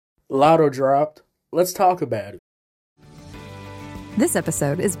Latto dropped. Let's talk about it. This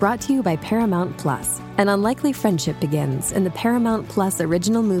episode is brought to you by Paramount Plus. An unlikely friendship begins in the Paramount Plus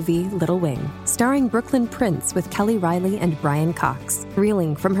original movie Little Wing, starring Brooklyn Prince with Kelly Riley and Brian Cox.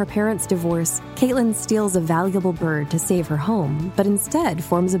 Reeling from her parents' divorce, Caitlin steals a valuable bird to save her home, but instead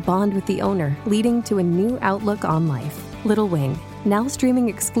forms a bond with the owner, leading to a new outlook on life. Little Wing, now streaming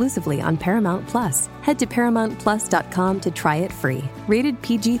exclusively on Paramount Plus. Head to ParamountPlus.com to try it free. Rated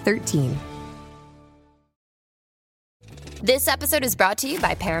PG-13. This episode is brought to you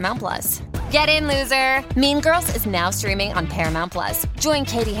by Paramount Plus. Get in, loser! Mean Girls is now streaming on Paramount Plus. Join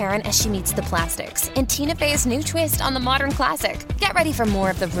Katie Heron as she meets the plastics in Tina Fey's new twist on the modern classic. Get ready for more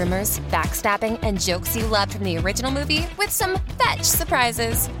of the rumors, backstabbing, and jokes you loved from the original movie with some fetch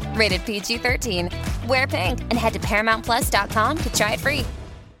surprises. Rated PG-13. Wear pink and head to ParamountPlus.com to try it free.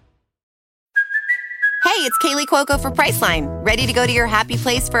 Hey, it's Kaylee Cuoco for Priceline. Ready to go to your happy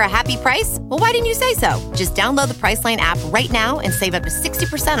place for a happy price? Well, why didn't you say so? Just download the Priceline app right now and save up to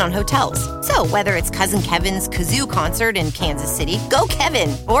 60% on hotels. So whether it's Cousin Kevin's Kazoo Concert in Kansas City, go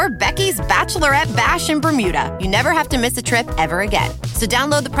Kevin, or Becky's Bachelorette Bash in Bermuda, you never have to miss a trip ever again. So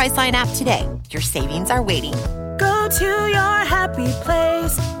download the Priceline app today. Your savings are waiting. Go to your happy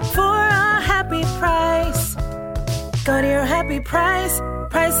place for a happy price. Go to your happy price,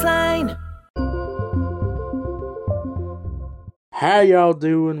 Priceline. How y'all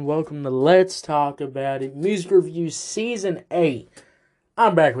doing? Welcome to Let's Talk About It, Music Review Season 8.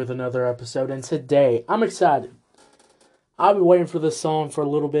 I'm back with another episode, and today, I'm excited. I've been waiting for this song for a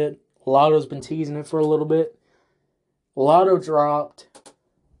little bit. Latto's been teasing it for a little bit. Latto dropped,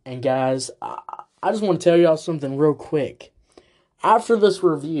 and guys, I just want to tell y'all something real quick. After this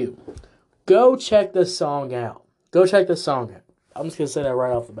review, go check this song out. Go check this song out. I'm just going to say that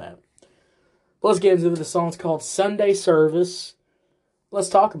right off the bat. Let's get into it. The song's called Sunday Service. Let's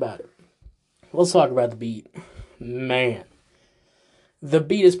talk about it. Let's talk about the beat. Man, the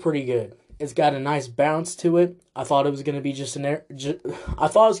beat is pretty good. It's got a nice bounce to it. I thought it was going to be I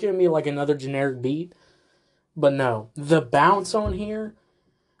thought it was going to be like another generic beat, but no. The bounce on here,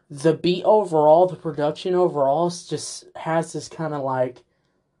 the beat overall, the production overall just has this kind of like,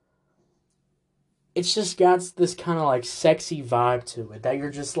 it's just got this kind of like sexy vibe to it that you're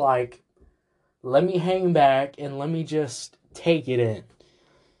just like, let me hang back and let me just take it in.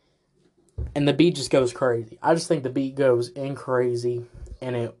 And the beat just goes crazy. I just think the beat goes in crazy.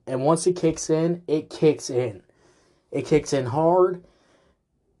 And once it kicks in, it kicks in. It kicks in hard.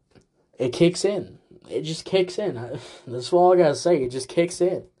 It kicks in. It just kicks in. That's all I gotta say. It just kicks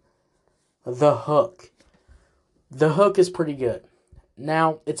in. The hook. The hook is pretty good.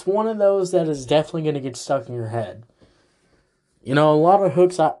 Now, it's one of those that is definitely going to get stuck in your head. You know, a lot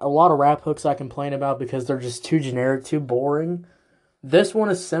of rap hooks I complain about because they're just too generic, too boring. This one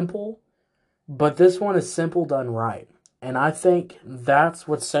is simple, but this one is simple done right. And I think that's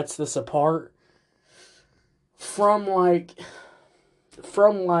what sets this apart from Nicki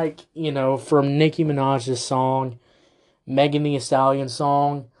Minaj's song, Megan Thee Stallion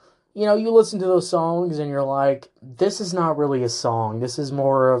song. You know, you listen to those songs and you're like, this is not really a song. This is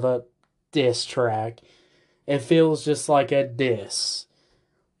more of a diss track. It feels just like a diss.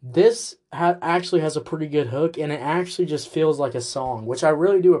 This actually has a pretty good hook, and it actually just feels like a song, which I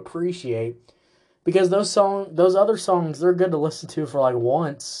really do appreciate, because those other songs, they're good to listen to for like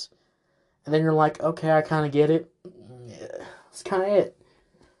once, and then you're like, okay, I kind of get it. Yeah, that's kind of it.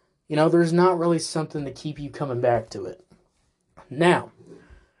 You know, there's not really something to keep you coming back to it. Now,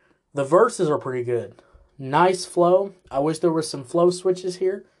 the verses are pretty good. Nice flow. I wish there were some flow switches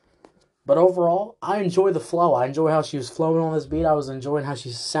here. But overall, I enjoy the flow. I enjoy how she was flowing on this beat. I was enjoying how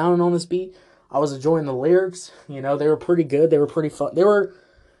she's sounding on this beat. I was enjoying the lyrics. You know, they were pretty good. They were pretty fun. They were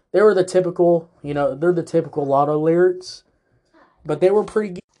the typical, you know, they're the typical Latto lyrics. But they were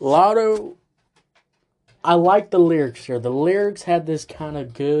pretty good. Latto, I like the lyrics here. The lyrics had this kind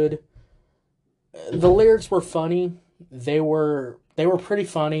of good, the lyrics were funny. They were pretty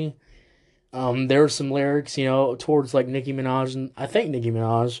funny. There were some lyrics, you know, towards like Nicki Minaj, and I think Nicki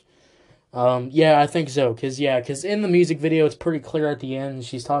Minaj. Yeah, I think so, because in the music video, it's pretty clear at the end,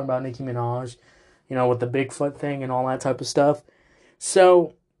 she's talking about Nicki Minaj, you know, with the Bigfoot thing and all that type of stuff.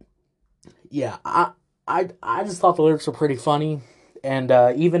 So, yeah, I just thought the lyrics were pretty funny, and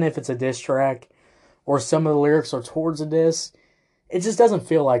even if it's a diss track, or some of the lyrics are towards a diss, it just doesn't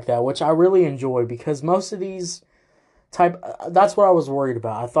feel like that, which I really enjoy, because most of these that's what I was worried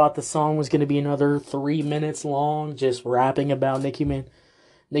about. I thought the song was going to be another 3 minutes long, just rapping about Nicki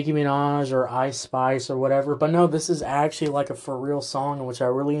Minaj or Ice Spice or whatever. But no, this is actually like a for real song, which I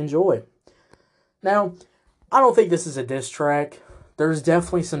really enjoy. Now, I don't think this is a diss track. there's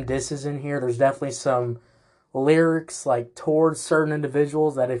definitely some disses in here. There's definitely some lyrics like towards certain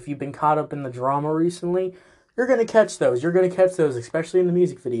individuals that if you've been caught up in the drama recently, you're going to catch those. You're going to catch those, especially in the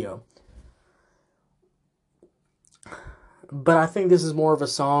music video. But I think this is more of a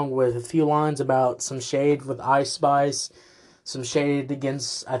song with a few lines about some shade with Ice Spice, some shade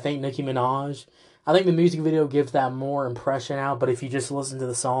against, I think, Nicki Minaj. I think the music video gives that more impression out, but if you just listen to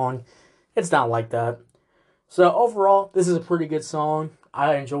the song, it's not like that. So overall, this is a pretty good song.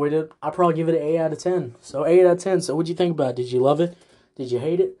 I enjoyed it. I'd probably give it an 8 out of 10. So 8 out of 10. So what'd you think about it? Did you love it? Did you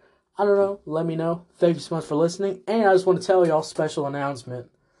hate it? I don't know. Let me know. Thank you so much for listening. And I just want to tell y'all, special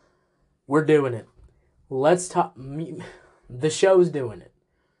announcement. We're doing it. Let's talk. The show's doing it.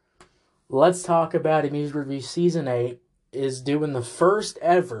 Let's Talk About It Music Review Season 8 is doing the first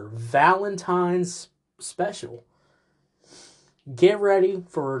ever Valentine's special. Get ready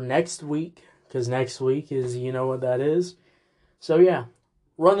for next week, because next week is, you know what that is. So yeah,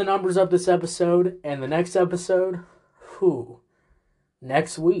 run the numbers up this episode, and the next episode,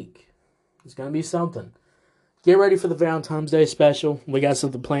 next week, it's going to be something. Get ready for the Valentine's Day special. We got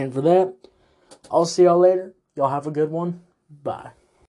something planned for that. I'll see y'all later. Y'all have a good one. Bye.